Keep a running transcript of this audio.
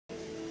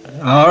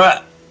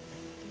Alright,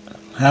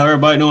 how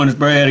everybody doing? It's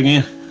Brad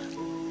again.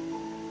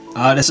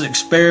 This is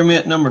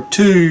experiment number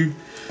 2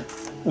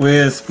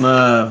 with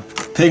my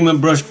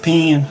pigment brush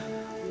pen,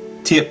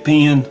 tip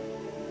pen,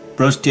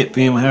 brush tip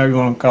pen, however you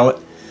want to call it.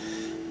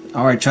 I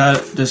already tried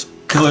this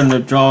coloring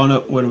and drawing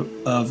up with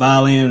a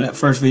violin in that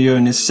first video,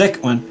 and this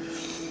second one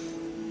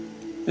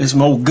is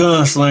some old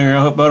gunslinger.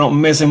 I hope I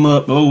don't mess him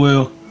up. Oh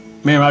well.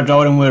 Remember, I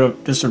drawed him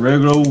with just a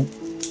regular old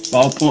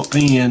ballpoint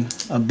pen,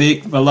 a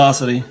big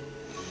velocity.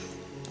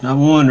 I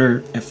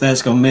wonder if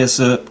that's gonna mess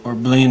up or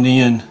blend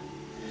in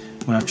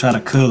when I try to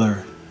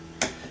color,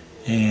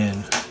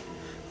 and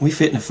we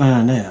fitting to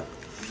find out.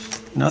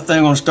 Now I think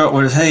I'm gonna start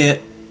with his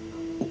head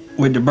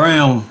with the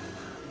brown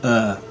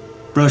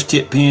brush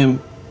tip pen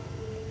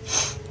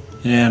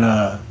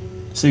and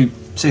see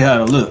how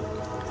it'll look.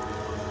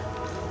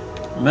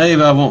 Maybe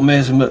I won't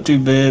mess him up too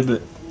bad,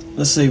 but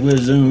let's see. We'll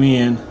zoom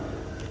in.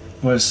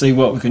 Let's see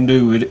what we can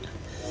do with it.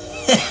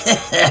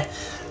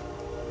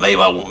 Maybe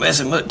I won't mess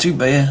him up too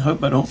bad.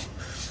 Hope I don't.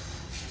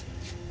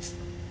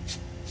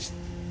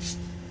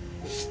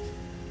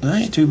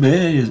 That ain't too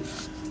bad, is it?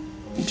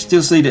 You can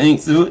still see the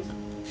ink through it.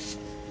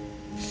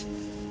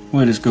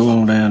 We'll just go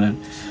on down,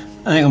 and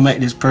I ain't gonna make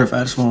this perfect.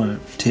 I just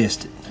want to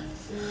test it.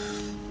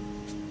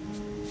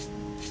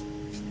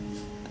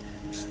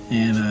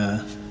 And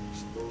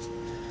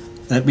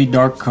that'd be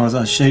dark because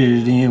I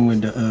shaded it in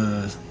with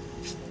the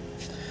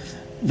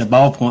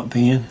ballpoint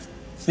pen.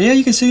 But yeah,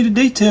 you can see the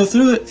detail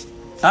through it.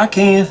 I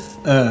can.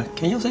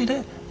 Can you see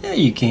that? Yeah,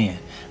 you can.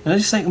 Now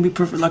this ain't gonna be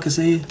perfect, like I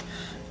said.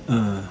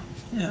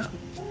 Yeah.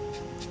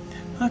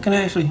 I can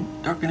actually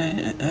darken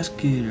that. That's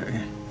good right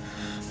here.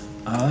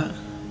 Alright.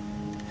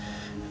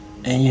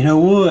 And you know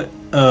what?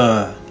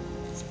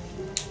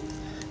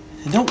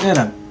 It don't got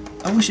a.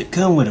 I wish it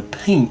come with a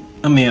pink.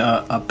 I mean,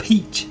 a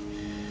peach.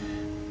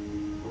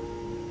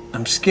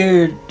 I'm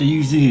scared to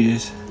use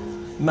this.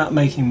 It might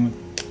make him.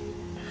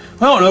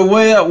 I don't know,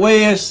 way out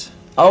west.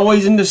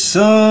 Always in the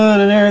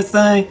sun and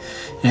everything,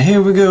 and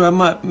here we go. I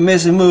might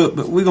mess him up,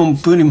 but we're gonna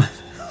put him.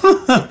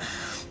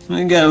 We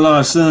ain't got a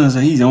lot of sun,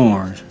 so he's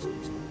orange.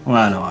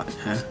 Why not?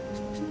 Huh?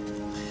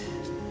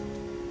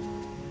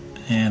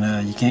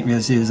 And you can't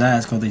really see his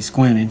eyes because they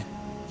squinted,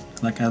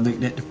 like I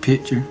looked at the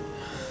picture.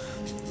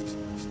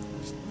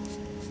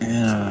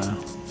 And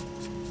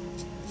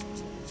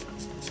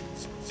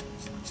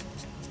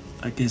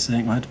I guess it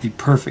ain't gonna have to be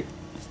perfect.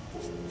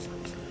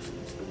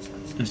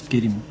 Just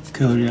get him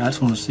colored. I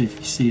just want to see if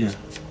you see the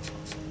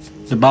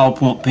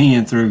ballpoint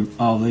pen through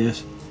all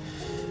this.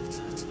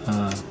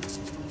 I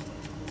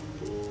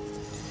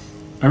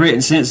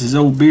reckon since his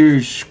old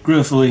beard's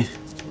scruffy,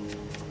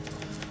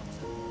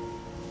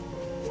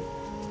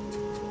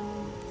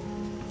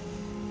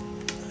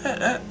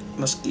 that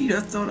mosquito, I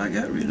thought I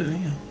got rid of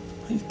him.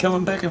 He's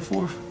coming back and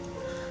forth.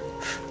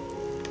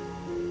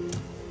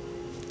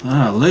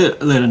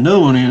 Let another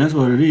one in. That's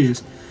what it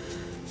is.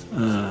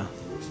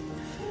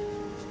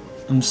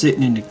 I'm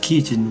sitting in the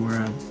kitchen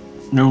where I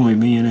normally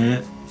be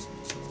at,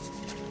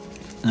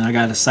 and I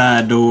got a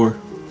side door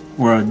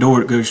where a door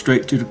that goes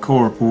straight to the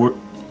carport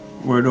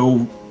where the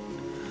old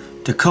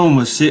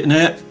Tacoma's sitting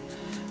at.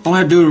 I'm gonna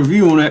have to do a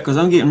review on that because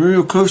I'm getting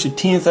real close to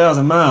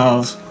 10,000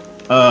 miles.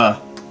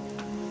 Wow,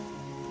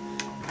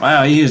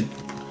 he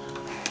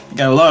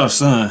got a lot of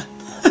sun.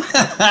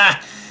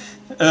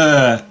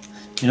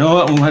 You know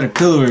what? I'm gonna have to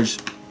color his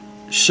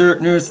shirt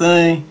and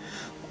everything.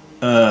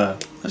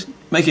 Let's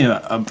make it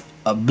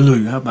a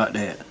blue. How about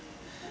that?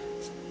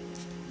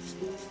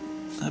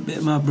 I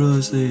bet my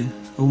brother said,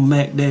 old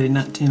Mac Daddy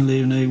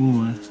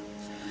 1911A1.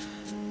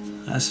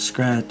 I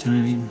subscribed to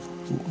him,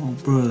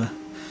 old brother.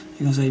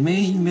 He gonna say,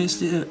 man, you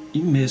messed it up.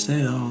 You messed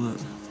that all up.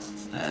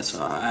 That's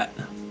alright.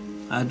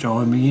 I draw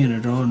him again or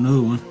draw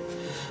another one.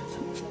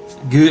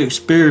 Good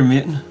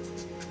experimenting.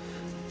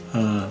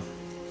 Now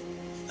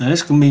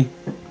this gonna be,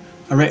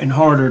 I reckon,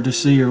 harder to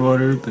see or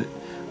whatever, but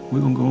we're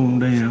gonna go on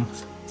down.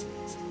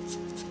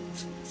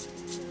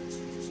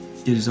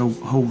 Get his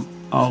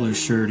all his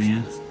shirt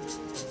in.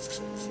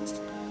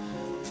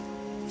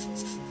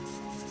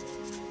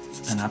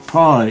 And I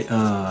probably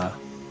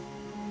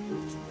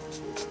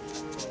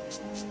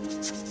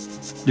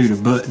do the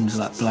buttons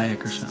like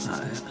black or something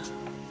like that.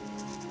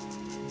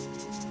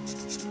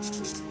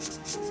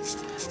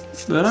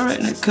 But I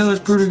reckon that color's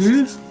pretty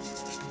good.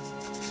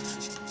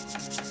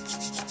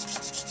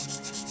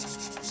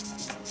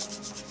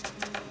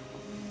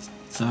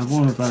 So I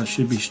wonder if I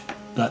should be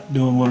like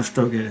doing one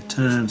stroke at a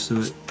time,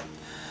 so it,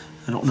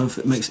 I don't know if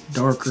it makes it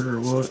darker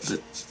or what,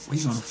 but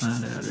we're gonna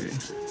find out here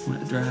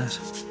when it dries.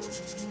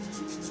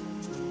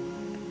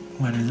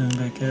 Might have zoomed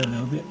back out a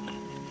little bit.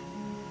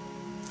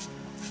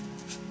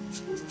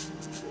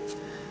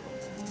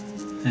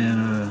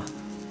 And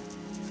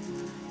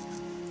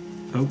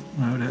oh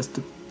no, that's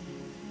the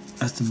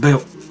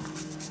belt.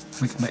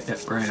 We can make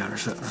that brown or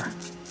something.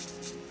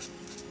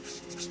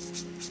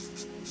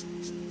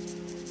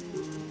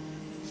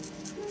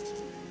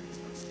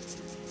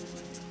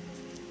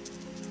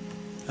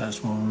 I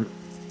just want to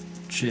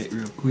check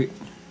real quick.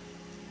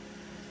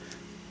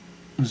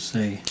 Let's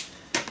see.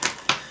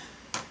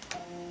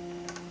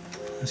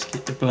 Let's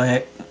get the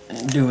black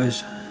and do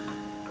his.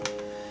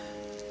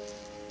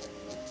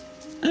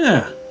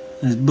 Yeah,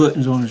 his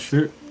buttons on his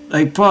shirt.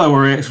 They probably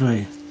were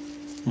actually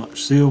like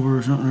silver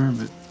or something there,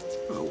 but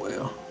oh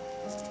well.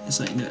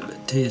 This ain't nothing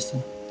but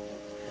testing.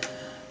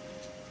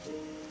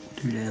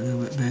 Do that a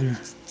little bit better.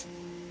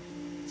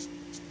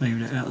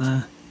 Maybe the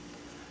outline.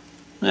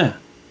 Yeah.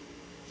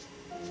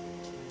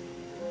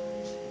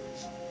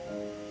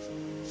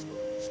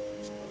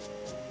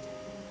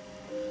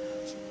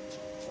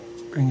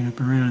 Bring it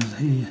up around his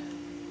head.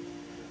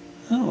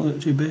 That don't look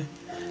too bad.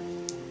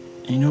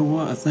 You know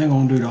what? I think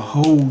I'm gonna do the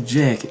whole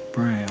jacket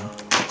brown.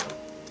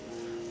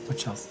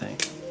 What y'all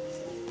think?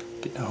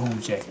 Get the whole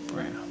jacket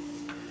brown.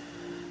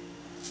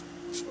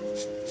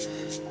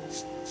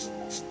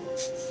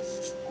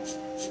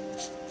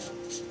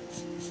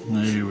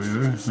 There we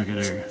are. Look at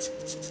there.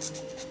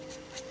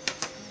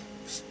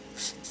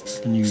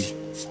 And use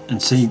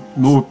and see,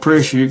 more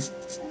pressure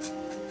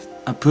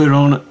I put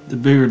on it, the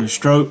bigger the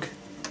stroke.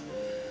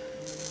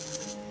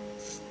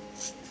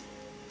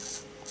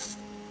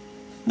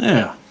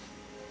 Yeah,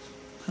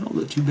 that don't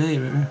look too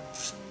bad right there.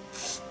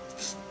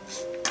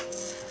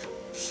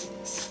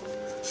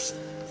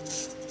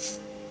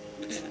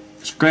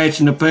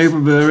 Scratching the paper,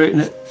 but I reckon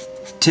that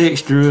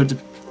texture of the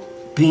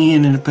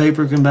pen and the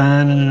paper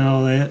combining and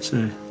all that,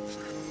 so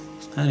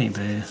that ain't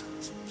bad.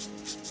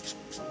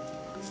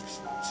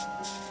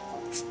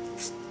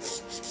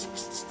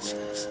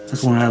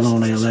 That's wonder how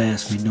long they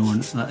last me doing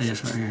it like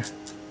this right here.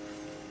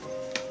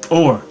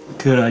 Or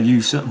could I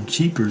use something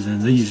cheaper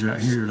than these right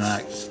here,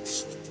 like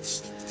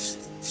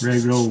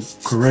regular old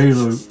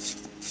Corello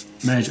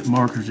magic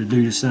markers to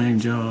do the same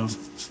job?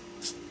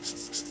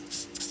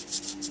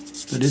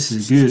 But this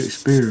is a good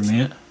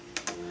experiment.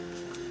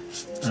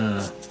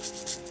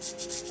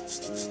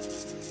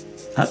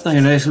 I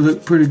think it actually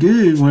looked pretty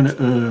good when it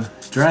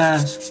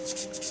dries.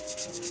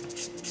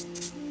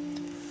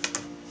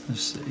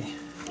 Let's see.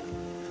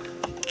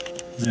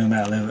 Zoom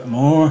out a little bit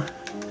more.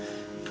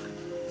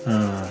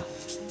 I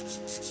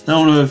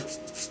don't know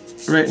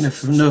if, I reckon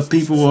if enough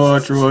people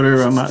watch or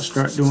whatever, I might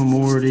start doing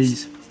more of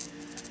these.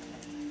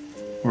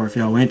 Or if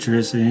y'all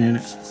interested in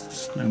it.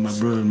 I know my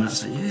brother might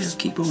say, yeah,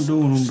 keep on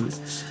doing them, but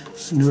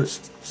I know it,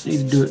 need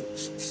to do it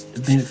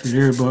to benefit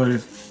everybody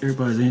if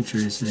everybody's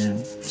interested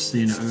in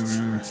seeing it over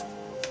and over.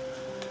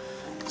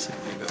 So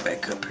let me go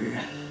back up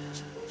here.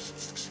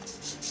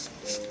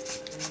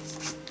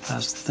 I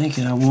was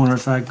thinking, I wonder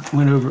if I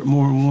went over it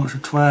more than once or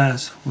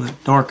twice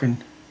with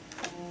darkened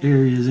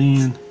areas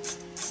in.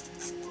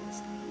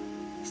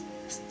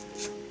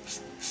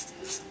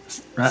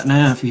 Right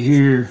now, if you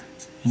hear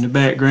in the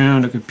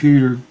background a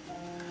computer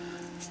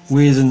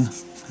whizzing,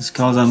 it's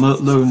because I'm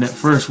uploading that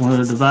first one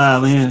of the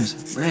violin.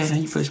 It's, Brad,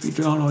 you're supposed to be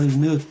drawing all these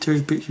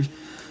military pictures.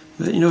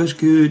 But you know, it's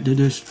good to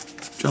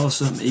just draw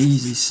something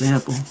easy,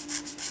 simple.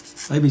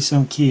 Maybe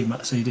some kid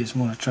might see this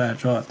and want to try to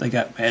draw if they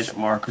got magic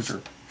markers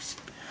or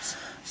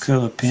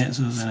color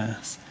pencils and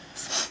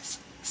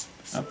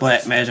a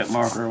black magic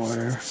marker or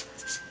whatever.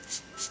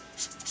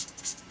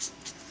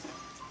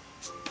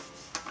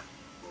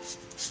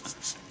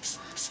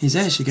 He's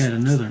actually got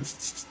another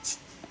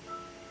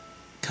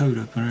coat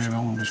up in there. I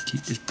want to just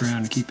keep this brown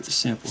and keep it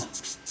simple.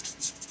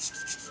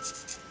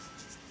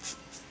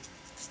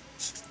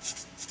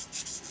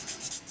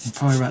 And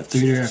probably right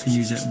through there I can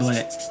use that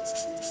black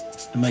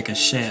to make a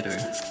shadow.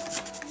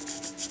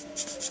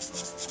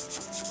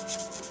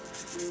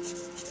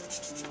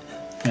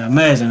 Now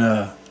imagine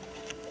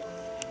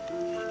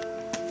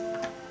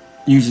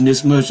using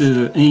this much of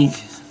the ink,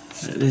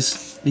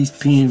 these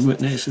pens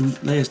wouldn't actually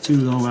last too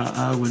long.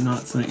 I would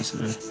not think so.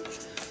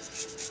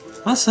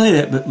 I say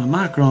that, but my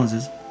microns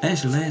has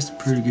actually lasted a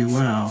pretty good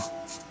while.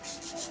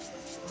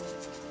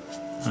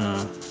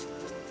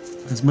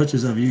 As much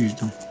as I've used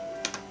them.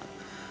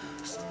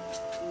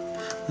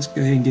 Let's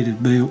go ahead and get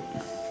it built.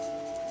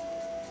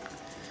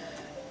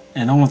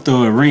 And I want to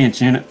throw a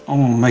wrench in it. I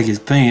want to make his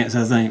pants,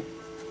 I think,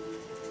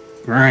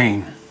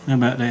 green. How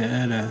about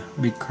that?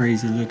 That'd be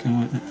crazy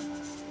looking, wouldn't it?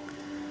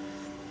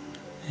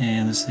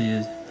 And let's see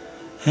his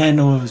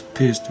handle of his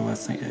pistol. I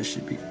think that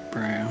should be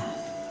brown.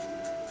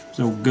 His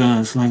old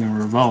gun-slinging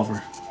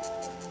revolver.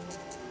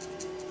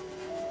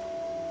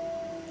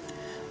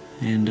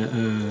 And that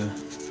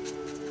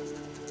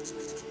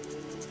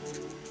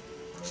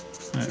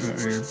right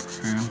there,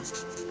 brown.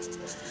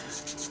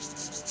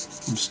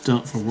 I'm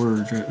stumped for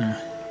words right now.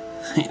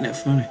 Ain't that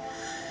funny?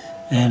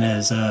 And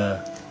as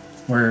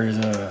where is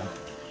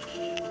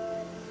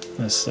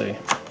let's see,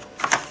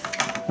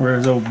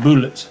 where's those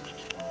bullets?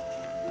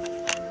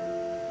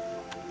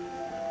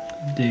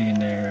 Dig in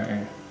there right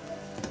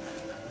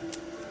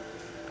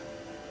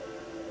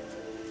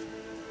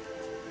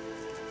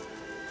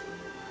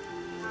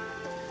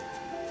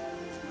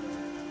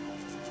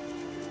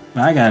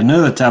there. I got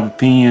another type of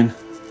pen,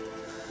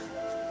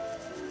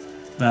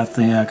 but I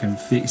think I can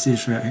fix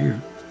this right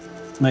here.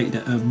 Make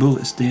the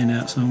bullet stand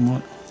out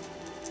somewhat.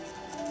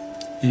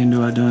 Even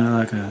though I done it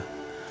like a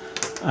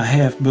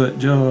half-butt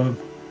job.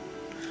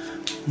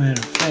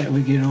 Matter of fact,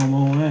 we get them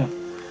on out.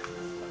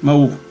 My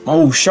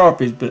old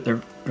Sharpies, but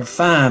they're the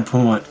fine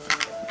point.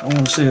 I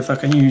want to see if I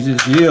can use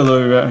this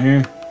yellow right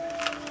here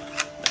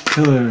to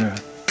color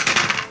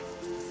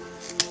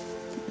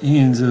the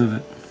ends of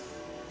it.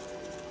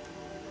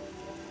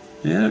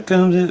 Yeah, it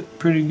comes out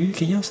pretty good.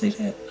 Can y'all see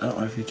that? I don't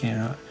know if you can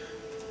or not.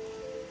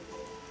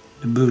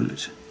 The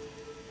bullets,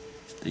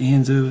 the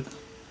ends of it.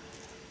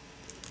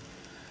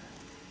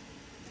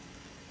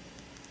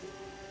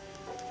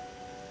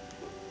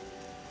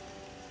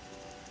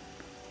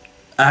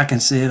 I can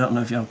see it. I don't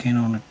know if y'all can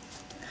on the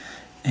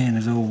and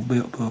his old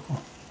belt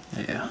buckle.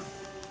 Yeah.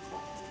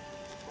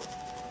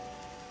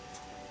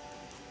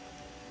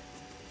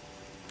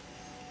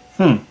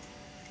 Don't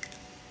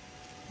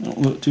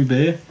look too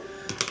bad.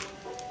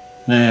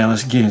 Now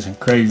let's get in some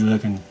crazy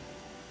looking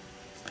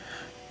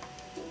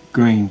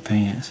green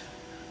pants.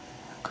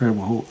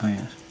 Incredible Hulk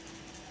pants.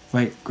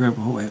 Wait,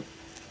 Incredible Hulk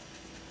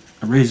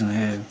originally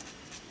had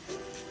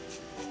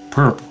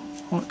purple.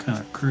 What kind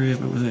of crap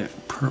was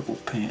that? Purple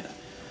pants.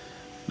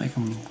 Make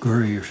them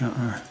gray or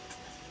something.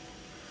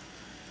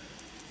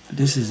 But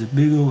this is a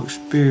big old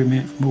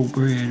experiment from old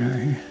Brad right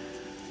here.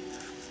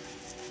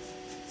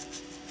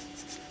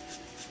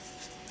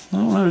 I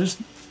don't know, just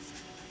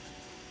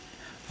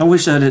I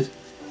wish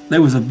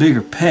there was a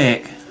bigger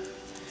pack.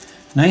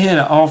 And they had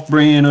an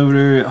off-brand over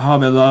there at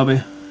Hobby Lobby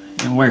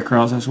in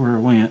Waycross. That's where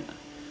it went.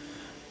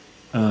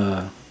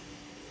 They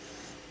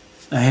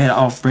had an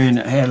off-brand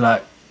that had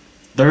like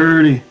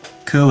 30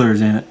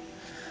 colors in it.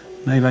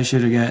 Maybe I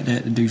should have got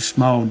that to do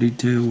small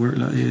detail work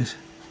like this.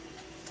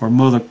 Or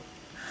mother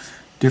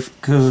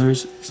different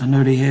colors. I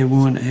know they had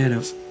one that had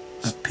a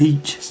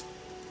peach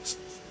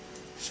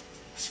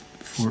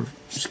for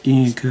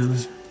skin color.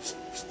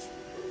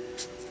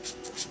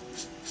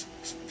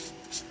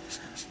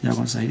 Y'all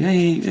gonna say,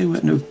 hey, there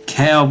wasn't no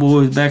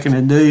cowboys back in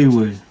the day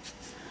with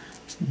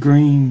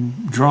green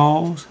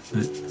draws,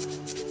 but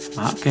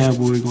my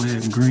cowboy gonna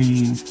have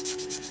green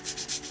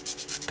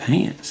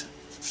pants.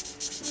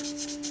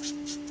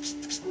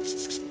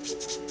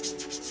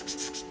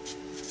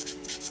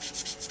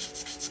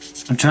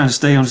 I'm trying to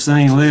stay on the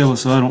same level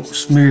so I don't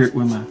smear it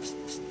with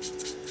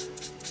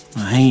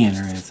my hand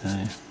or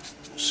anything.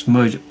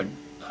 Smudge it like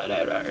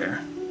that right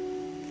here.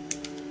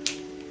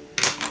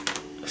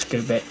 Let's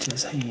go back to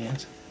his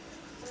hands.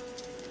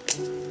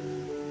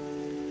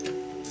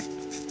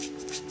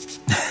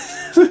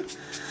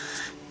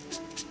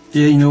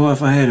 Yeah, you know what,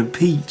 if I had a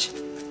peach,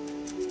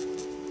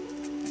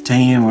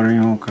 tan, whatever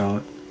you want to call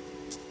it,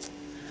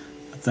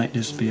 I think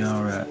this would be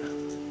alright.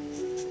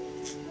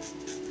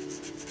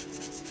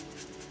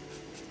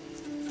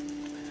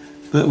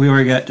 But we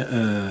already got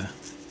the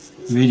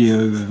video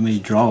of me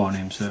drawing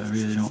him, so it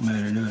really don't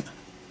matter, do it?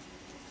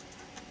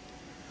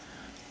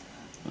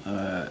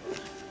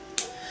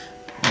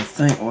 I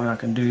think what I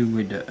can do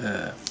with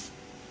the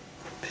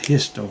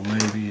pistol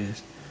maybe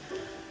is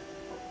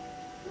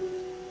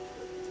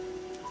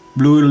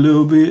blue it a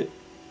little bit.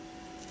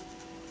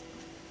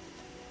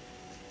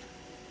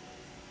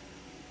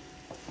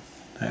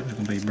 That was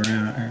going to be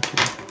brown right there too.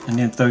 And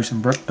then throw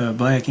some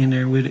black in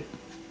there with it.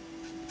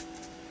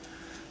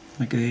 Let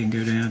me go ahead and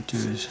go down to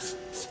his,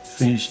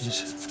 finish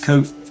his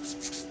coat,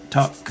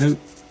 top coat,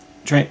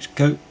 trench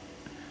coat,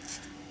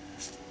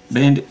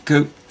 bandit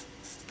coat,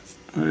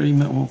 whatever you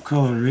might want to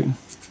call it, Rick.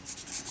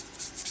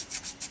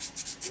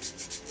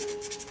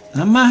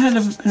 I might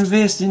have to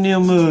invest in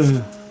them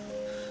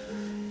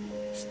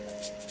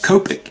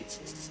Copic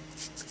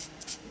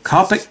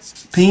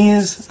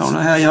pens. I don't know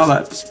how y'all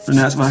like to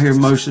pronounce them. I hear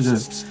most of the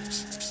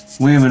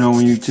women on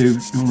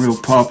YouTube, them real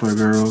popular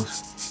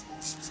girls.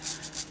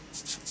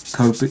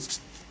 Copic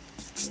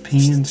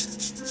pens.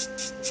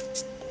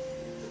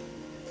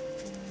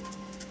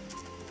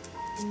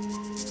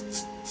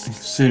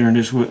 Considering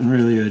this wasn't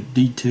really a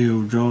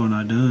detailed drawing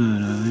I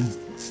done of him.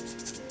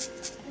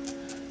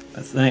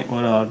 I think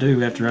what I'll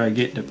do after I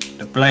get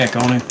the black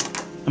on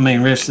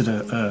him, rest of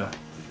the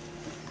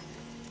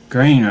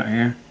green right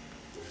here,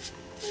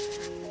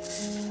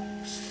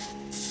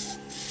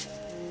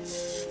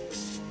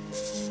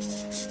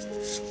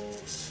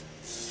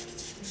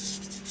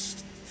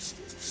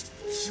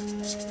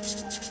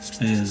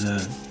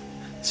 is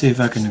see if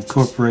I can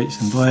incorporate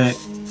some black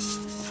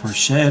for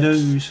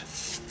shadows.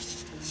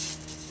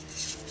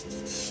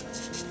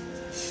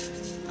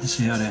 Let's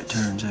see how that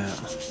turns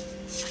out.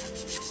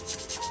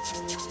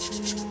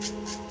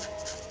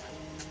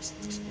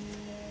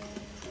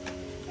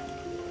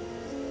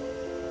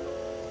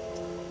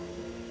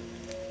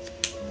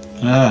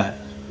 Alright,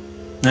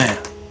 now,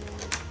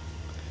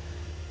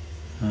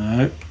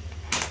 alright,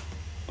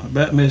 I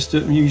about messed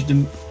up and used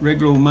the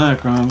regular old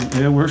micron.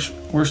 Yeah,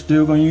 we're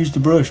still going to use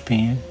the brush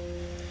pen.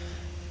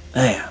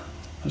 Now,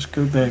 let's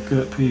go back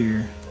up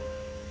here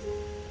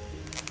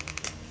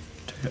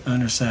to the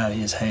underside of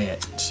his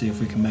hat and see if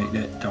we can make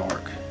that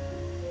dark.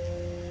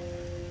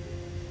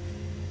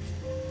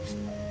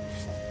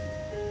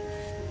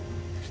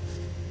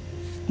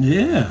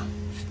 Yeah,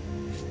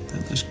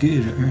 that looks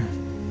good right here.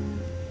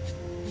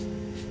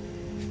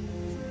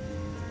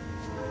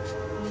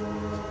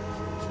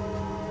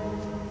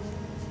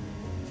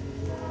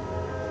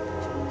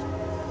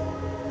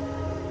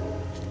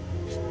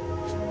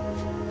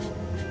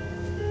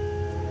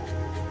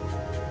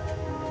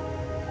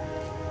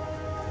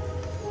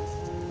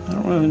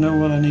 really know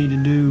what I need to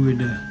do with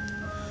the.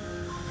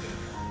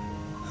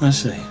 Let's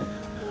see.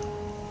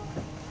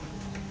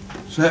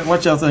 So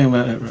what y'all think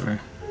about that right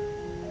there?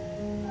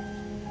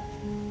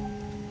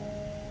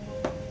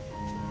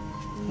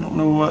 I don't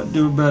know what to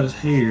do about his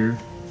hair.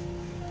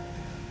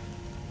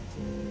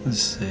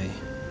 Let's see.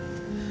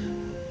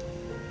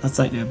 I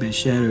think there'll be a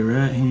shadow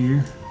right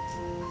here.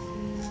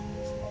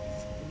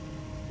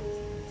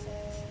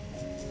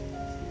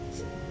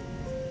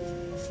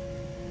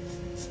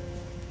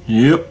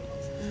 Yep.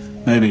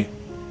 Maybe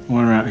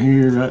one right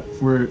here, right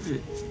where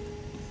it.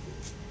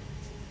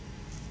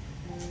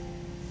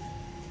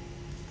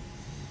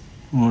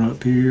 One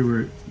up here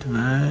where it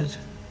divides.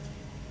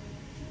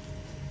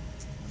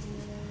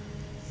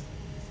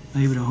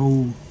 Maybe the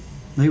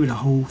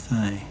whole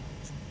thing.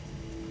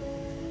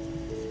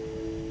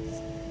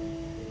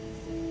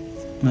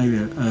 Maybe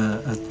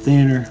a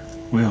thinner,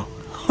 well,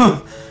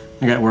 I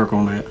got to work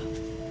on that.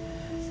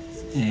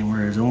 And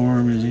where his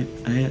arm is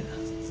at.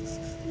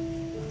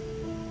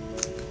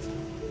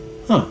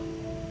 Huh.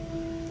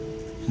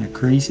 And the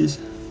creases.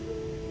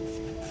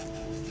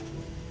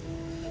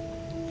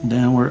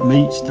 Down where it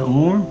meets the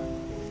arm.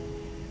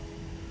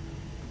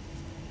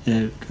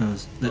 Yeah,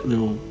 because that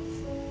little,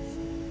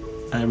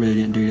 I really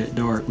didn't do that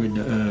dark with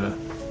the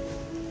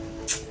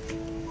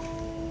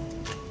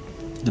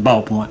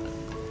ball point.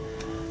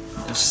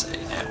 Let's see,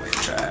 now we'll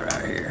try it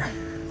right here.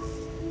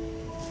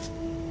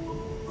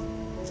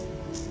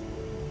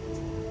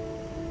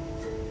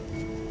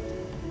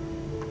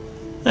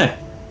 Yeah,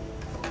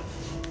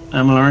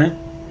 I'm learning.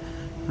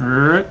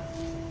 Alright.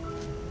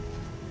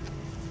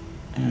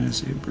 And let's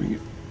see, bring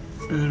it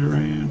right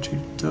around to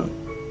the top.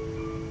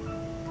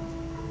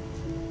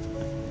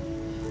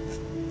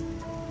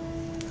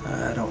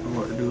 I don't know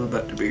what to do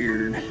about the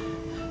beard.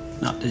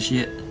 Not this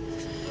yet.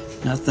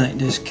 And I think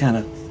this kind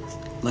of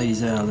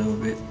lays out a little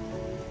bit.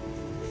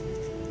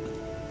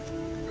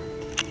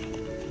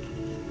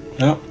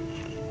 Nope.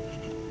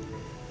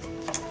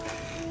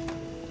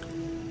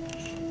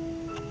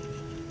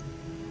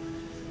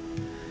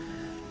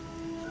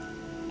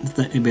 I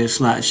think there'd be a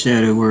slight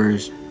shadow where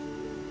his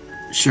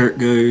shirt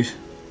goes.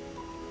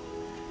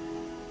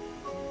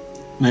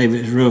 Maybe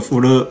it's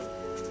ruffled up.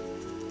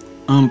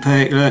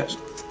 Unpack that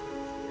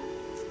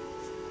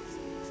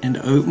in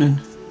the opening.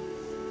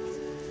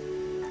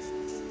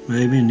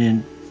 Maybe, and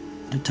then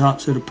the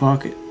tops of the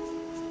pocket.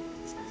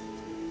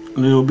 A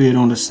little bit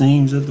on the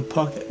seams of the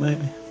pocket,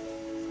 maybe.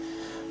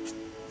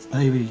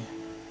 Maybe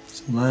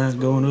some lines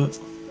going up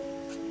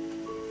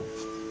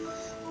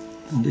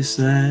on this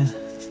side.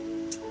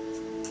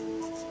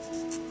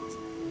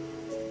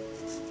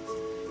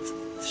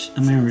 I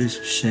remember this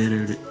was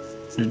shadowed,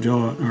 the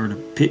draw or the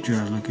picture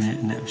I was looking at,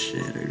 and that was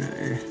shadowed right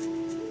there.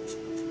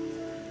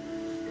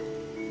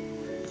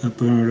 Up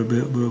under the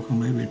belt buckle,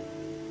 maybe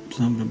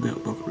some of the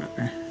belt buckle right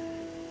there.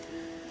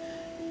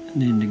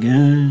 And then the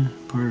gun,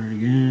 part of the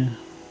gun.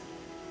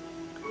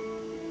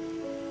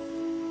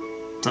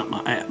 Something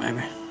like that,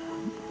 maybe.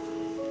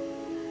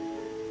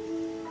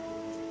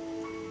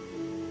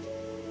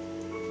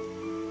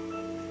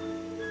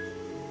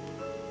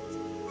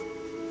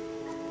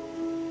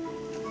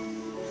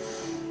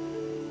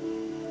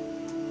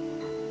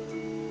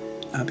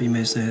 I'll be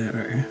messed that up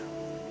right here.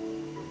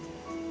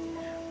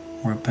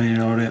 Where I painted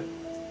all that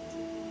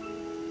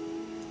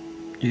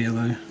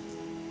yellow.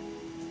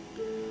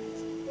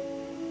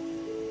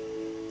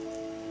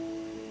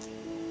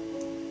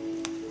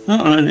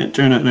 Oh, that didn't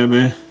turn out that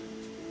bad.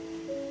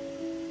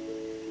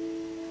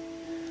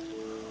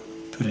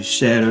 Put a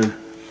shadow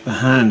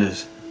behind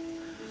us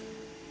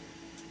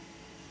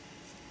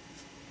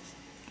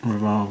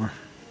revolver.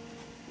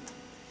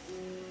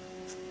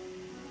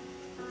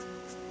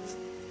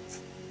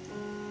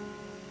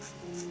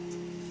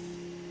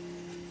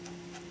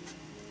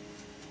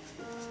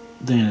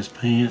 Then his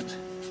pants.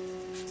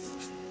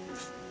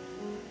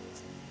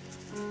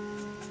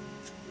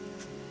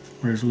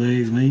 Where his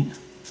legs meet.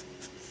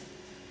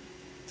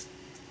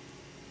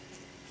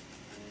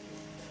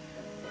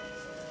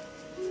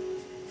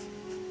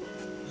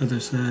 Other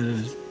side of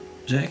his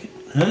jacket.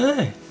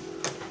 Hey,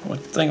 what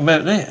do you think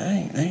about that?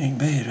 That ain't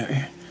bad right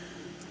here.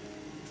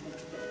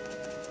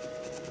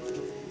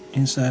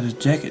 Inside his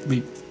jacket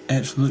be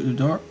absolutely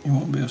dark. You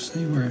won't be able to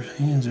see where his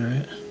hands are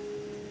at.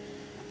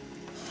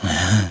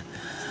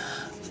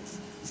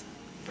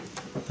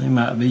 He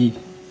might be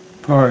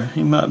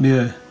he might be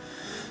a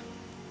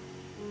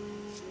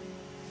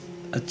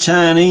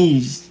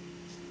Chinese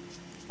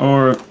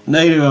or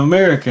Native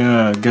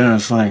American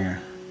gunslinger.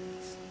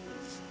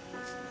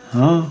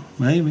 Huh?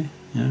 Maybe,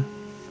 yeah.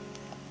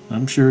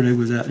 I'm sure they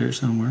was out there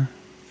somewhere.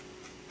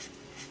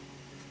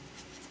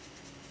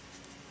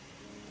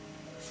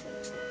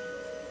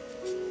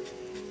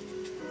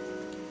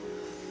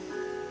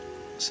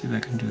 Let's see if I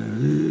can do a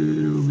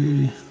little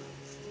bitty.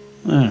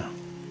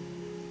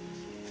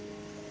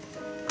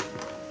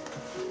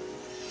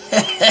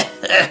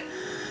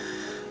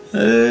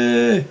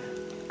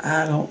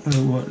 I don't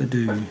know what to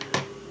do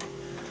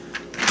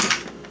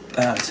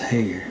about his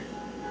hair.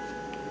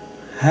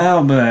 How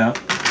about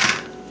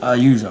I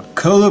use a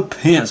color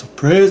pencil.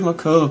 Praise my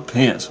color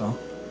pencil.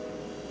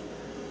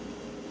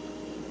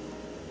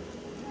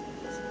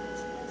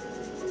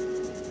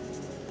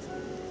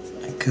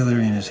 And color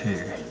in his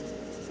hair.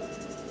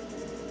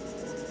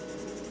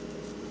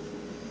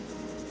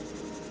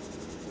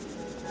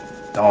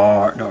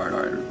 Dark, dark,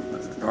 dark.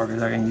 Dark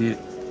as I can get,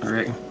 I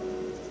reckon.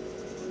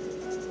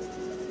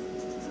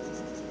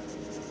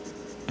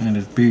 And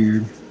his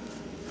beard.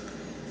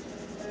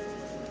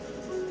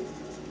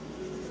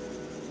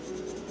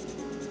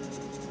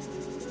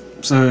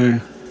 So,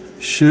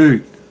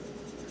 shoot.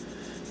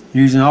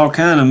 Using all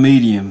kind of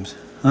mediums,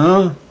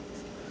 huh?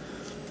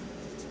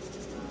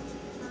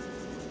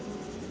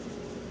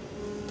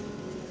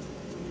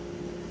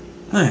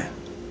 Man.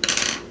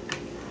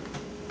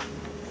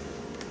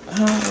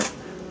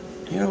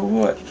 You know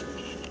what?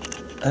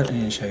 I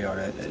didn't show y'all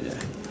that day.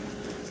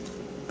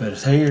 But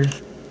his hair.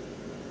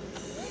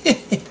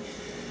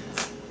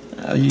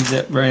 I'll use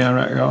that brown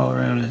right here all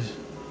around his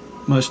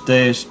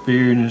mustache,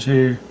 beard, and his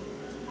hair.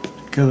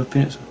 Color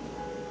pencil.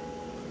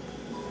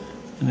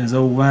 And his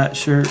old white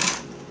shirt.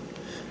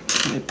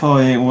 It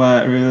probably ain't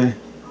white really.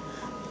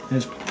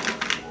 It's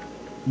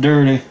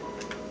dirty.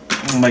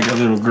 I'll make it a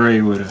little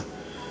gray with a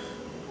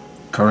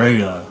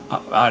Corella.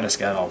 I just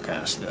got all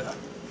kind of stuff.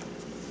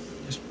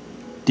 Just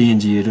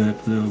dingy it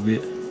up a little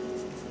bit.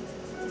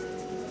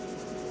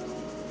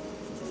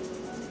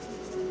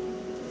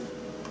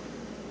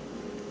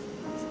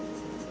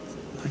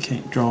 I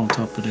can't draw on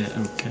top of that,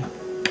 okay.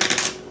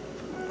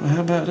 Well,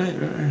 how about that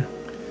right there?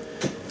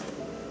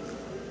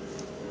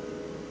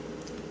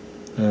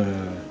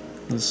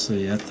 Let's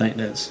see, I think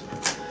that's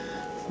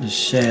the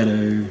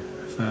shadow,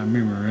 if I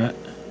remember right.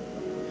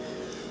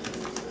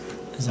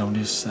 It's on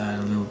this side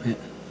a little bit.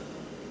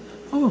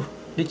 Oh,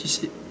 did you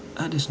see?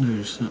 I just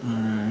noticed something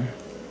right there.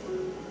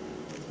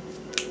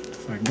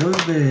 If I go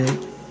back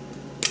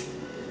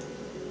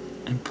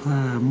and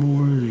apply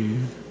more of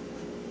this,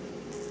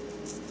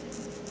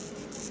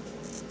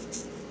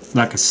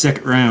 like a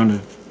second round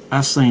of,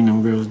 I've seen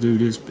them girls do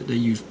this, but they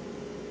use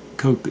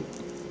Copic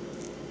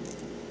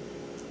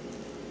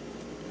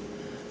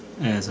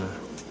as a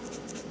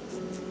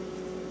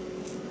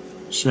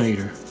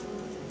shader.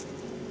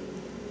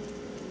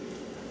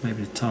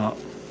 Maybe the top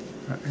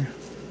right there.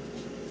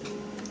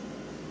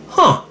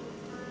 Huh?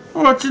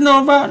 What you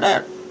know about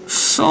that,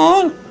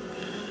 son?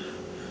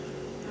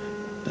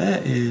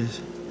 That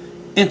is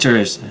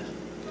interesting.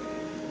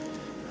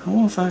 I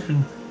wonder if I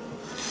can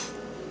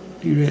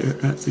do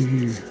that right through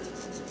here.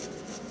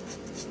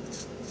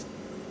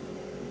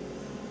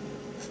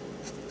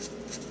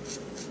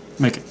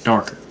 Make it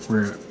darker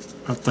where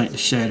I think the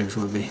shadows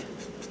would be.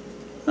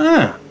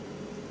 Ah!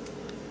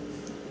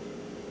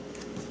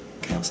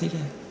 Can't see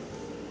that.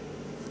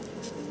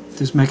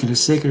 Just making a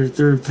second or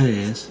third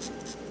pass.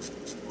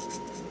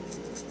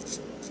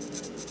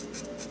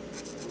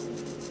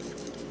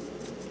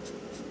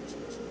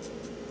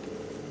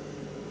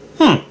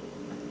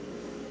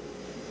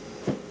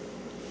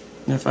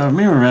 If I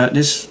remember right,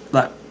 this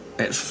like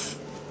it's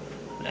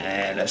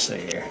let's see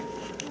here.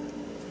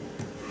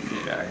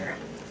 Get out here.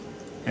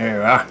 There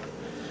we are.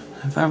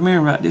 If I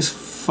remember right, this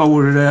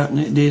folded out and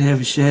it did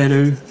have a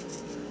shadow.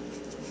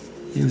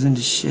 It was in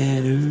the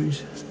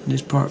shadows, and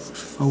this part was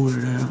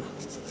folded out.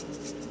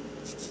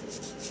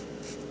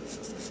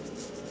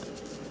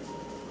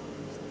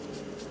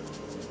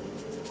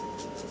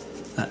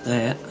 Like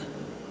that.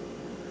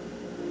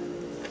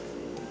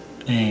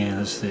 And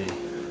let's see.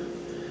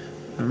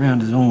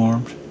 Around his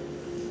arms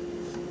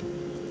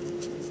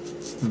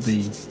would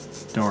be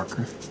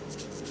darker.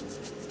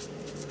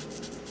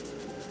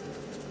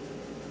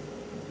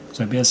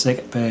 So it'd be a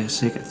second pass,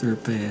 second,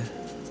 third pass,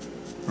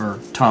 or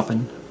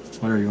topping,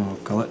 whatever you want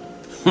to call it,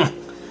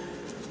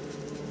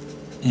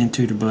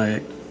 into the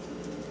black.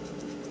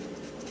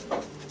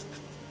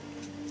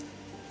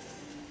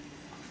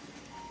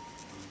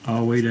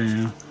 All the way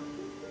down.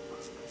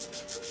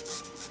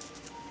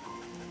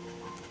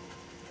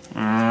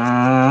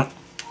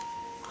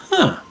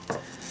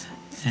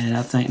 And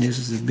I think this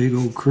is a big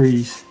old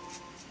crease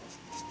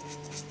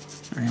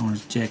right on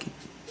his jacket.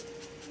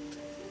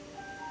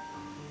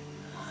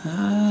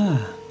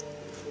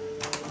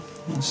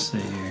 Let's see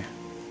here.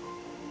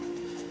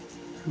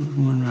 There's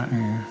one right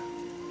here.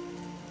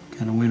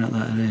 Kind of went up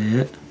like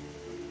that.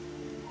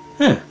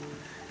 Huh.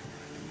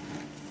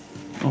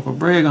 Uncle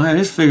Brad gonna have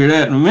this figured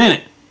out in a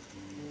minute.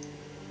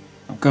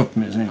 A couple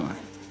minutes anyway.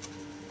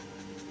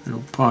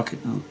 Little pocket,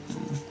 and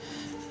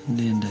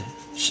then the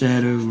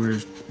shadow where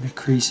the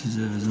creases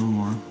of his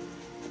arm.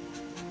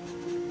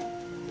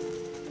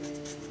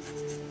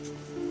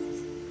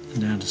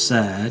 And down the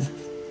side,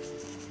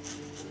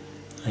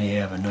 you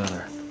have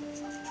another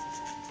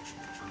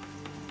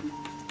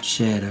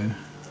shadow.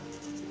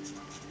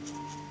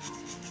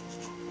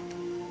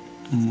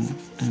 And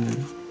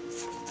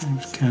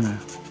there's kind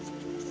of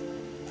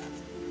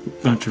a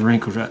bunch of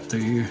wrinkles right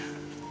through here.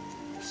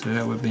 So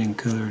that would be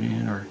colored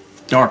in, or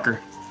darker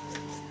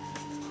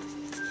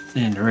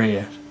than the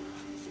red.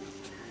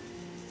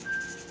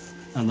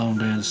 Along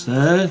down the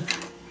side.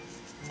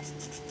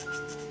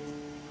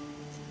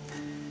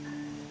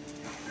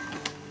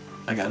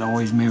 I gotta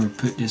always remember to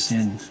put this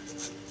in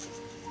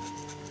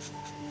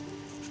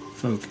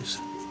focus.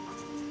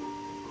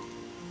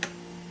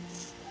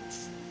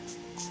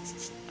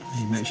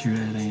 Need to make sure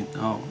that ain't.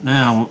 Oh,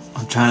 now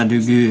I'm trying to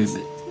do good,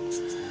 but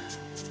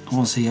I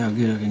want to see how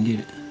good I can get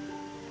it.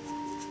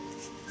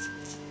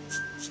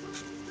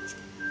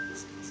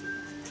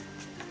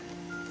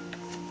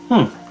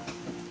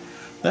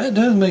 That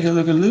does make it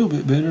look a little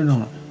bit better,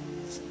 don't it?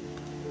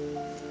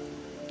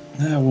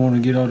 Now I want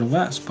to get all the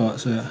white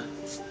spots out.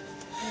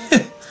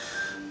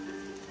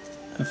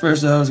 At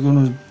first I was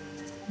going to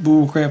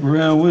bull crap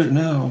around with it.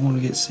 Now I want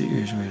to get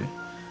serious with it.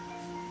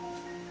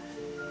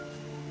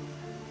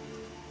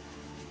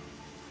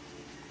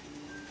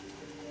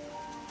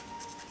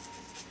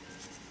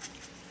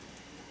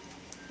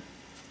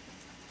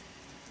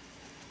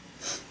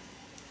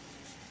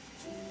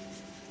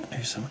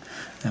 There's some.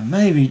 Now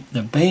maybe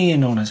the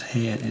band on his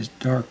head is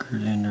darker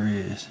than there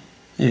is.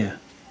 Yeah.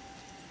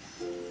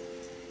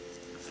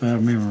 If I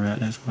remember right,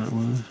 that's what it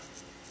was.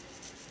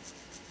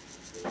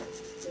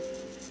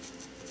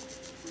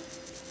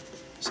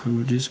 So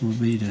this will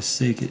be the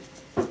second.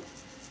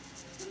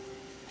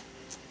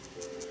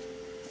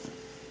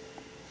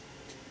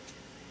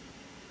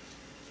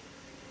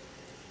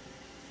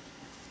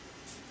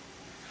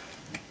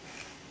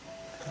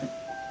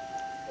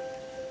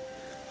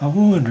 I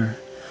wonder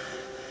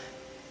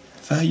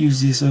if I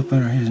use this up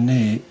under his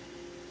neck.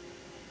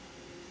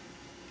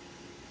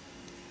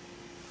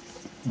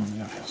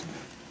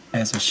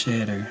 As a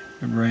shadow,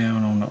 the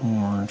brown on the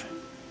orange.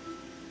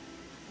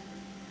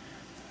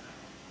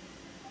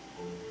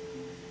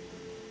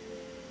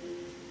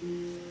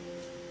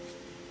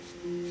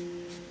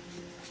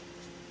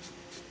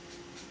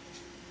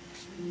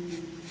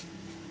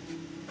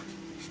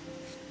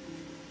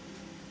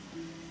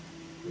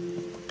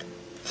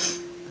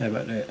 How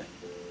about that?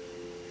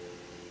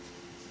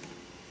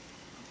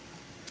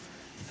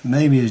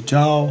 Maybe his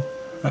jaw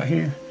right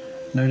here.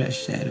 No, that's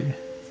shadowed.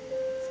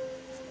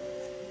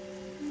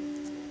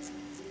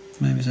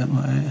 Maybe something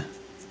like that.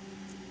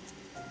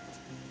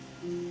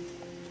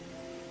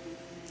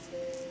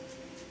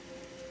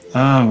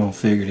 I'm gonna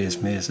figure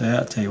this mess out.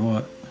 I'll tell you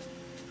what.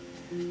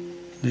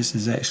 This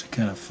is actually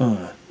kind of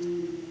fun.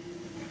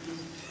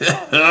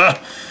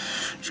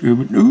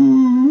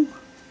 Scooby-Doo.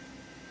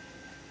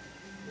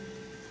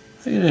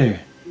 Look at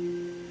there.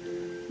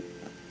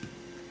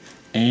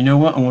 And you know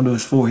what? I'm gonna do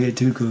his forehead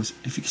too, because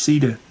if you can see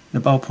the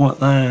ballpoint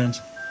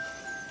lines.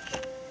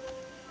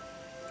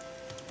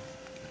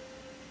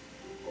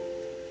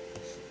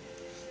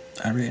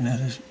 I reckon that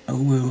is,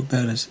 oh well,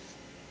 about as.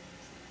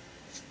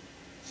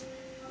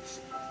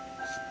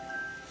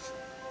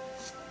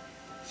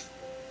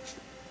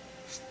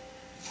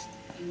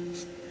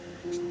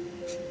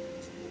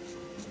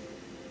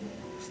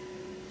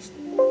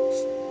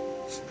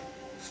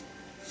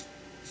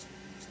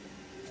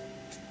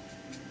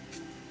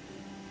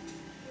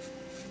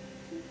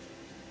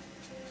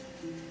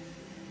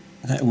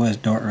 That was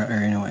dark right there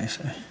anyway,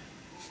 so.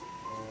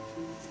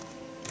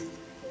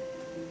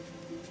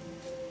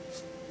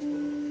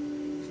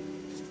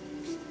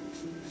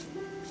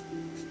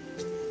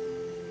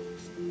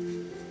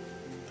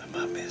 I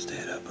might mess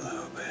that up a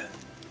little bit.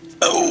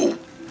 Oh!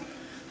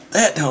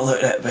 That don't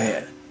look that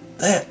bad.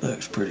 That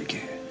looks pretty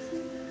good.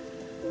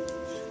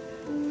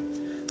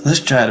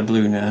 Let's try the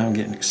blue now. I'm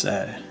getting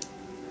excited.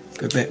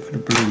 Go back with the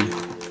blue.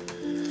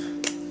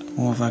 I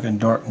wonder if I can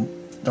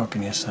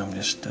darken this some of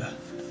this stuff.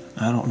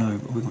 I don't know,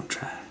 but we're gonna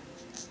try.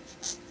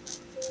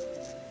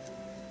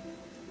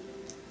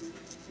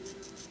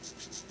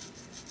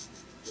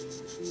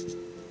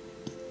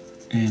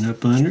 And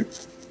up under.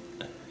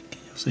 Can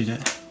y'all see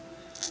that?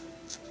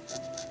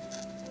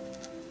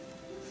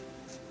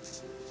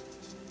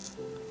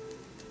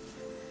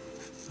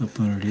 Up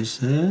under this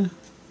side.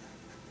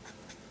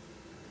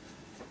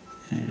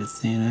 And it'll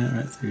thin out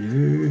right through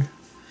there.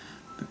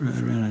 But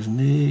right around his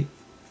neck.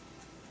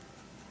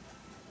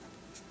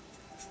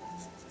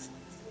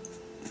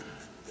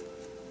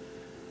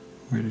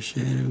 Where the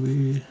shadow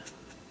is.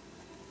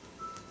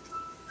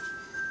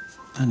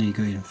 I need to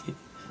go ahead and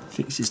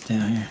fix this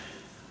down here.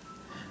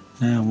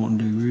 Now I want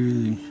to do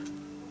really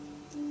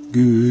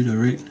good, I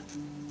reckon.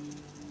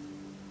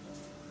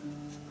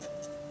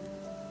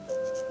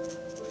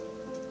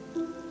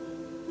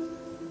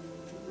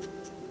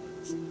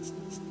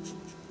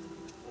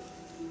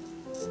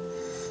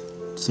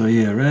 So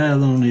yeah, right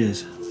along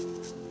this,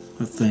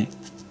 I think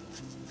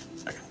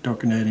I can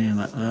darken that in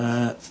like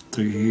that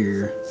through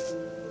here.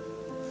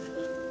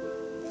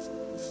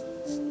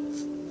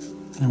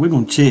 And we're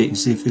going to check and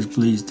see if this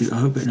bleeds through. I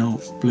hope it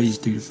don't bleed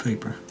through the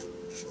paper.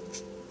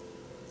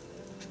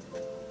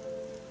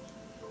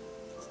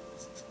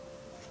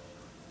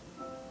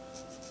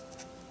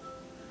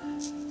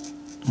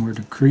 And where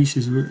the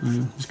creases were,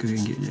 well, let's go ahead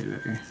and get that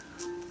right here.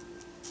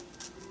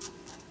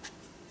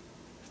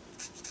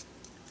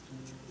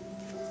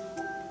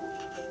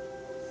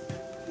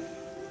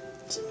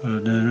 Well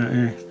done right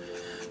there.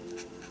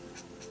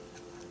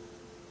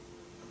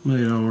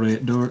 Made all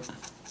that dark.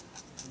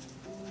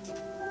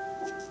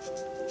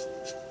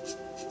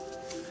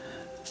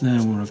 Now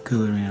I'm going to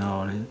color in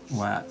all the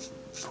white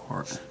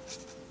part.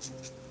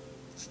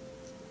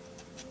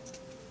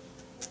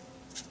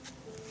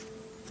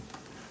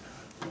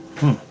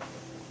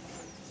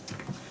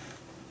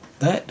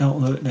 That don't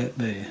look that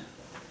bad.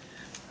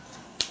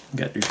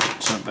 Got to do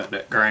something about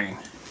that grain.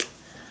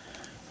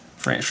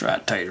 French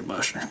fried tater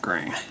buster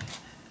grain.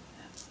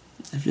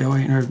 If y'all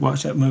ain't heard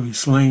watch that movie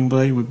Sling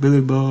Blade with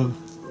Billy Bob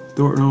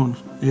Thornton on,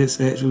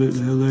 it's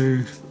absolutely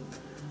hilarious.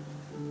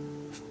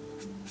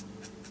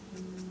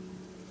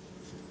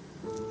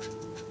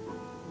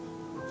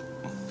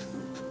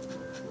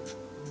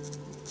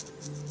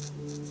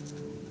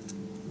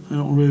 I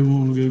don't really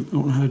want to go, I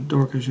don't know how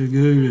dark I should go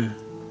to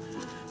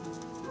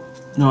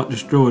not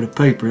destroy the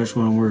paper. That's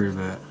what I'm worried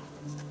about.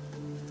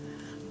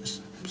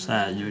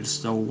 Besides, you know,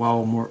 it's old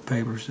Walmart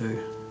paper, so.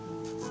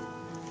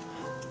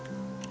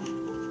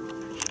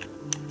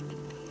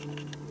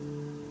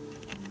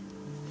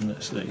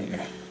 Let's see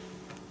here.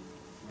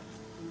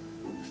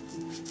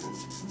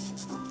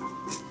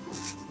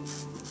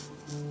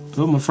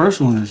 Well, my first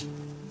one is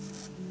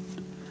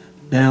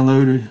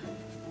downloaded.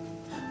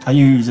 I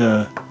use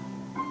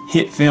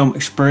Hit Film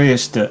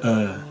Express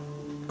to,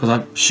 because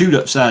I shoot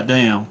upside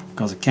down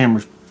because the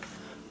camera's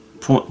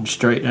pointing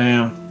straight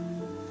down.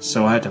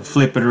 So I had to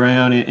flip it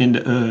around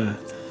into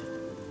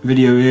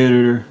video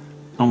editor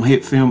on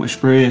Hit Film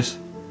Express.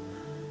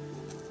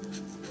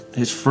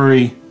 It's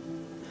free.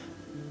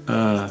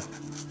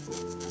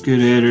 Good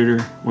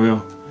editor.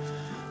 Well,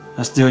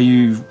 I still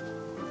use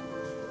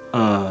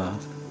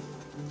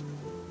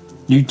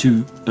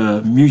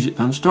YouTube music.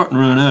 I'm starting to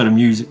run out of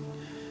music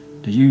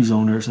to use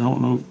on there, so I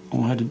don't know. I'm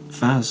gonna have to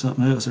find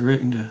something else, I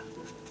reckon,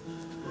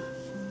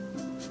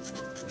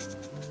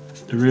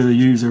 to really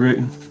use, I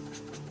reckon.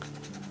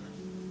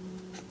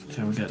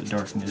 So we got to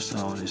darken this,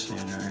 all this in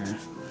right here.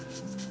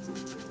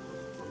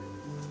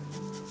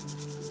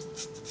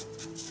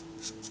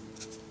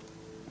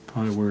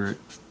 Probably where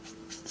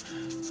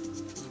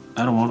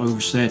I don't want to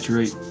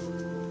oversaturate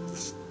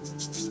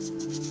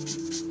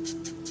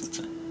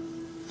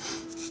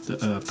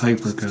the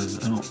paper, because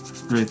I don't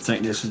really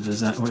think this is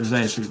designed. What is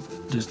actually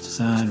just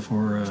designed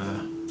for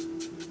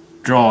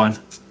drawing,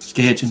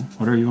 sketching,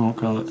 whatever you want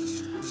to call it.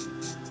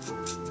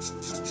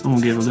 I'm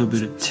gonna give a little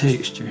bit of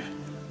texture.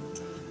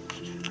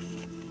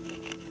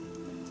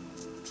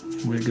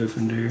 Where to go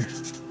from there?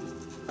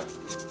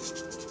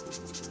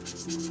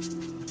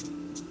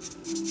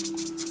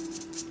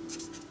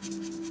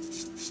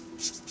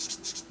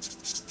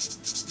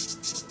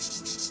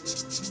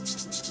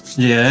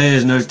 Yeah, there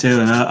is no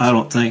telling. I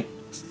don't think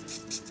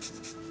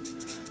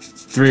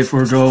 3 or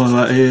 4 drawings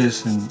like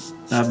this and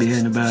I'd be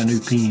having to buy new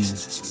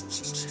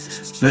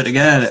pens. But the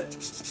guy that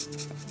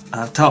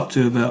I've talked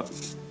to about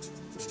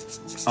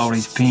all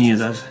these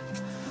pens,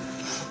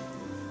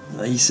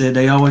 he said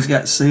they always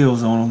got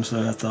seals on them,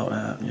 so I thought,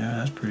 yeah,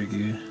 that's pretty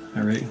good,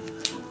 I reckon.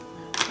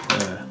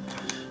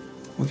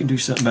 We can do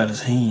something about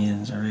his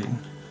hands, I reckon.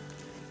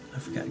 I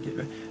forgot to get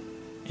back.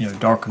 You know,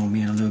 darken them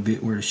in a little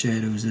bit where the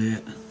shadow's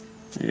at.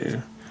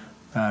 Yeah,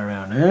 right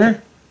around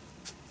there.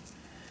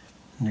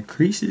 And the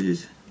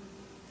creases.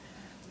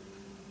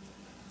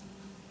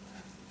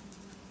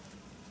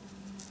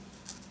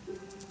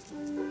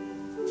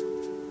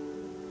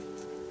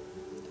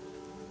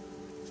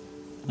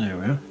 There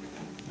we go.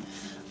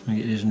 Let me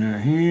get this one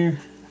right here.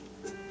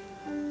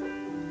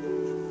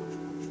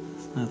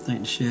 I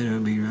think the shadow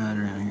will be right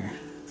around here.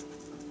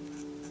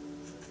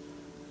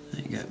 I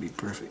think that'd be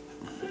perfect.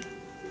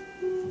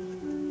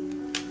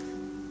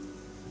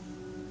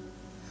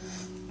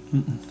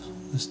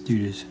 Let's do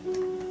this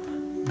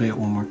belt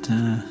one more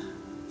time.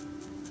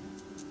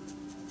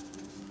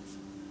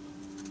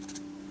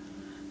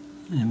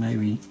 And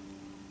maybe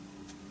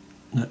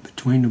not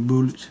between the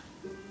bullets.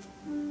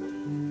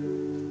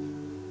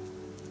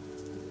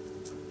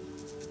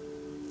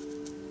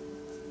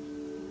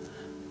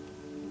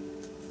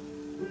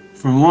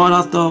 From what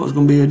I thought was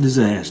going to be a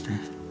disaster,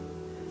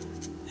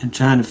 and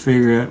trying to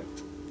figure out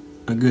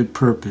a good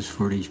purpose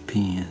for these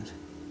pens.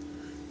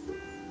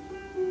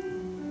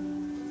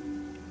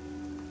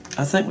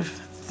 I think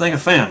I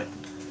found it.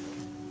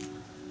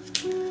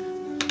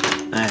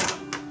 Now,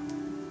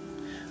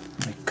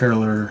 let me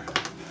color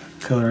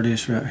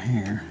this right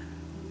here.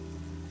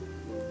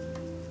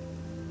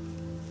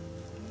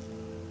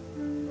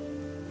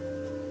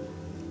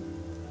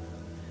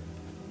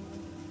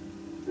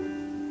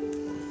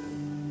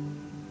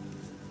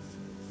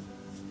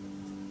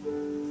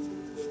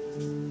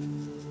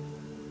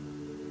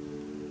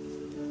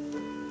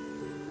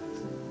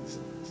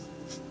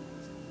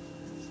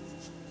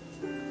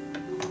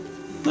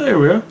 There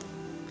we are.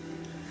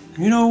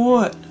 You know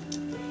what?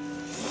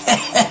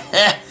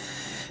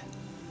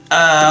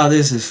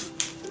 This is...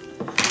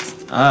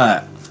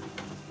 Alright.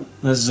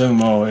 Let's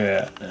zoom all the way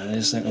out. Now,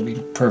 this ain't gonna be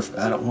perfect.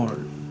 I don't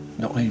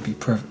need to be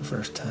perfect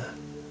first time.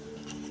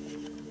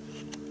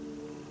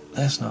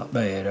 That's not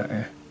bad right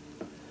there.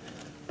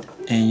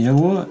 And you know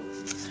what?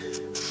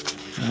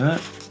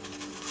 Alright.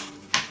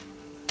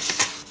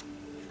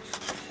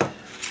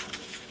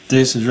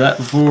 This is right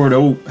before the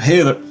old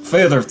Heather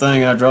feather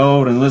thing I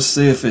drawed, and let's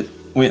see if it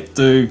went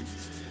through.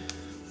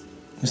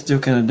 It's still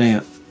kind of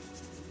damp.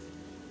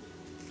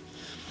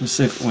 Let's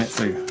see if it went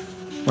through.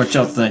 What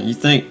y'all think? You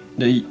think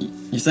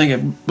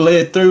it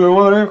bled through or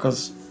whatever?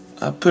 Because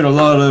I put a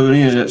lot of it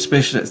in,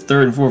 especially that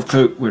third and fourth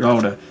coat with all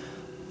the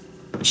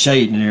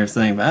shading and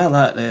everything. But I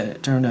like that.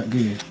 It turned out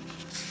good.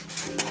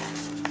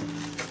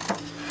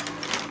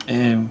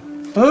 And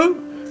oh,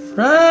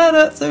 right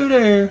up through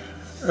there,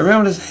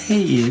 around his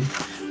head,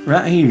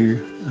 right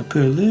here. I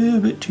put a little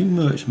bit too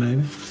much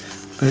maybe,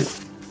 but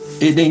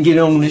it didn't get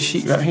on this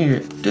sheet right here.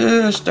 It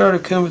just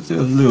started coming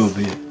through a little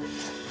bit.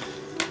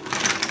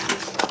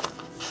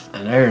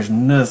 And there's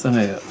nothing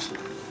else.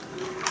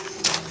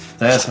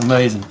 That's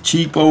amazing.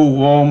 Cheap old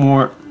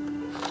Walmart.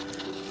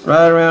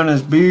 Right around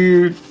his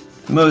beard,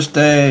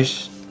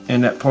 mustache,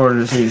 and that part of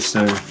his head,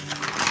 sir.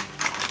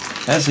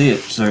 That's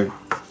it, sir.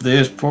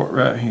 This part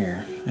right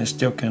here. It's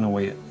still kind of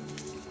wet.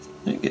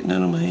 Ain't getting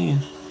none on my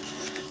hand.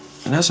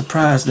 And I'm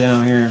surprised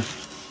down here,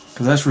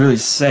 because that's really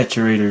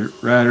saturated.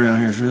 Right around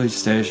here is really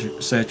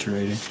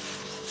saturated.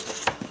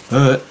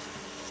 But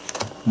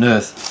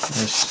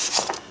nothing.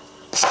 It's,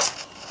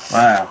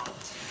 wow.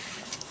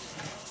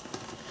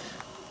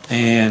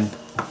 And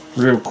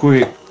real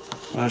quick,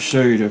 I'll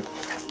show you the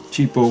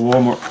cheap old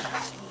Walmart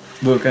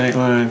book. I ain't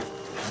lying.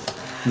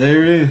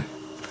 There it is.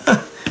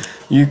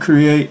 You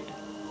create.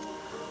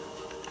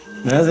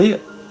 That's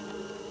it.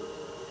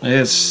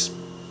 It's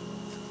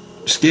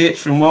sketch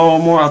from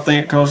Walmart. I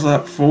think it costs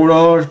like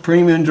 $4.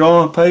 Premium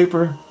drawing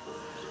paper,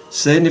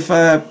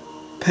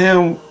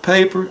 75-pound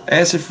paper,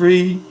 acid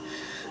free,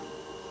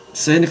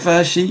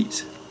 75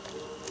 sheets.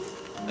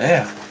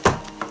 Yeah,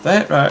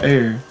 that right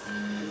there.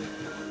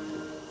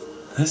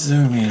 Let's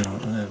zoom in on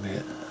it a little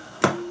bit.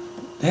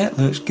 That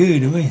looks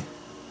good to me.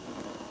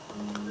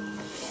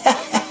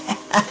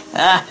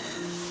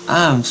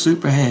 I'm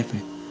super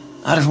happy.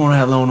 I just wonder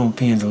how long them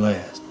pins will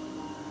last.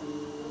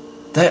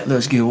 That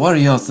looks good. What do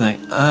y'all think?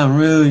 I'm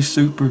really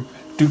super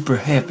duper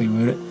happy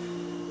with it.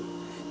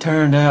 It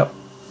turned out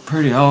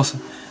pretty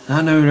awesome.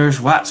 I know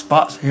there's white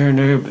spots here and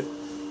there, but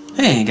it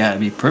ain't gotta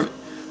be perfect.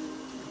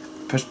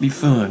 It's supposed to be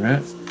fun,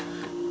 right?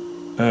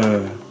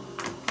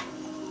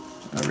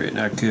 I reckon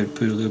I could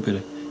put a little bit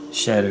of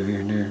shadow here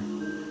and there.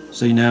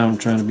 See, now I'm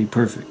trying to be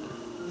perfect.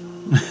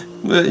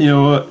 But you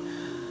know what?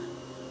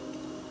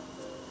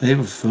 It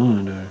was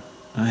fun though.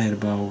 I had a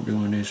ball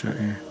doing this right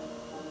here.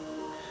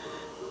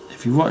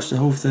 If you watched the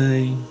whole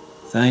thing,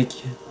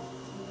 thank you.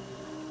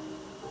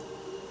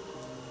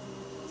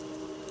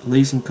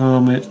 Leave some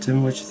comments, tell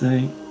me what you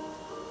think.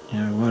 You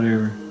know,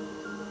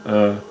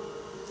 whatever.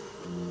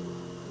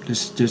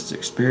 Just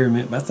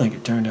experiment, but I think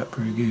it turned out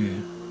pretty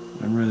good.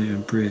 I'm really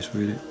impressed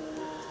with it.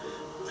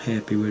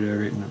 Happy with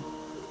everything.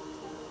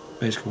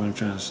 Basically what I'm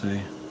trying to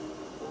say.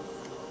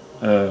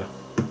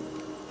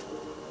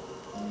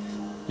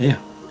 Yeah.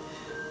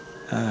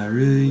 I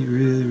really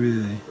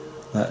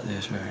like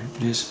this right here.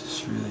 This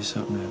is really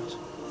something else.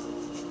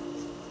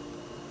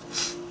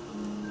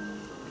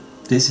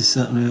 This is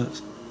something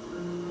else.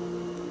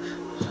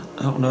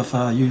 I don't know if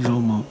I'll use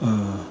on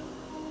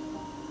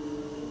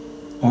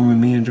my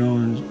men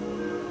drawings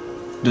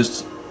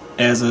just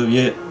as of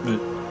yet, but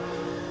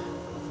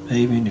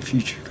maybe in the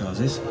future, because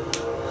this,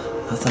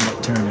 I think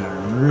it turned out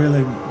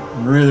really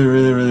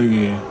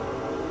good.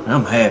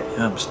 I'm happy.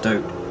 I'm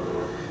stoked.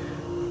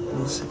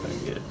 Let's see if I can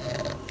get it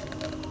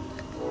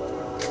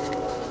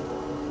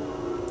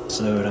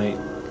so it ain't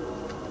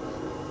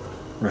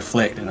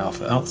reflecting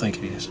off it. I don't think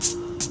it is.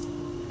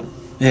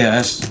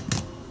 Yeah,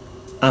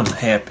 I'm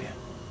happy.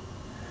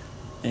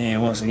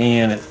 And once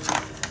again,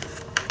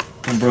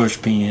 the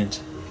brush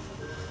pens.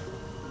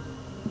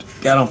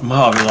 Got them from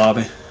Hobby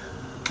Lobby.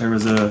 There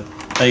was 8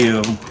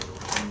 of them.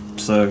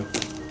 So,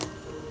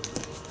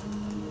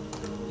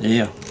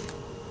 yeah.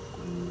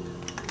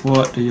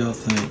 What do y'all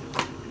think?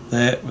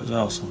 That was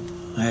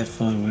awesome. I had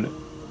fun with it.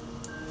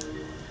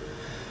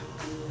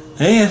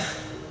 And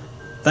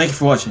thank you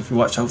for watching. If you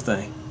watched the whole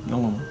thing,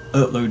 I'm gonna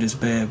upload this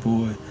bad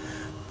boy.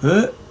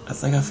 But I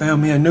think I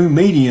found me a new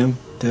medium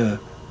to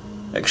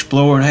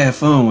explore and have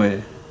fun with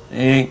it. It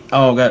ain't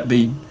all got to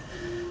be,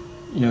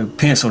 you know,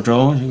 pencil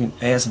drawings. You can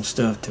add some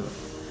stuff to it.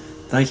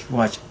 Thank you for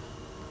watching.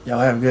 Y'all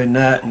have a good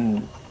night,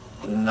 and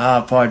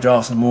I'll probably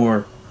draw some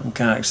more. I'm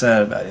kind of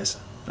excited about this.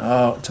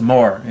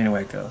 Tomorrow,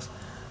 anyway, cause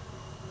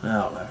I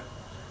don't know.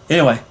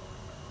 Anyway,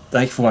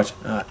 thank you for watching.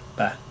 Alright,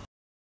 bye.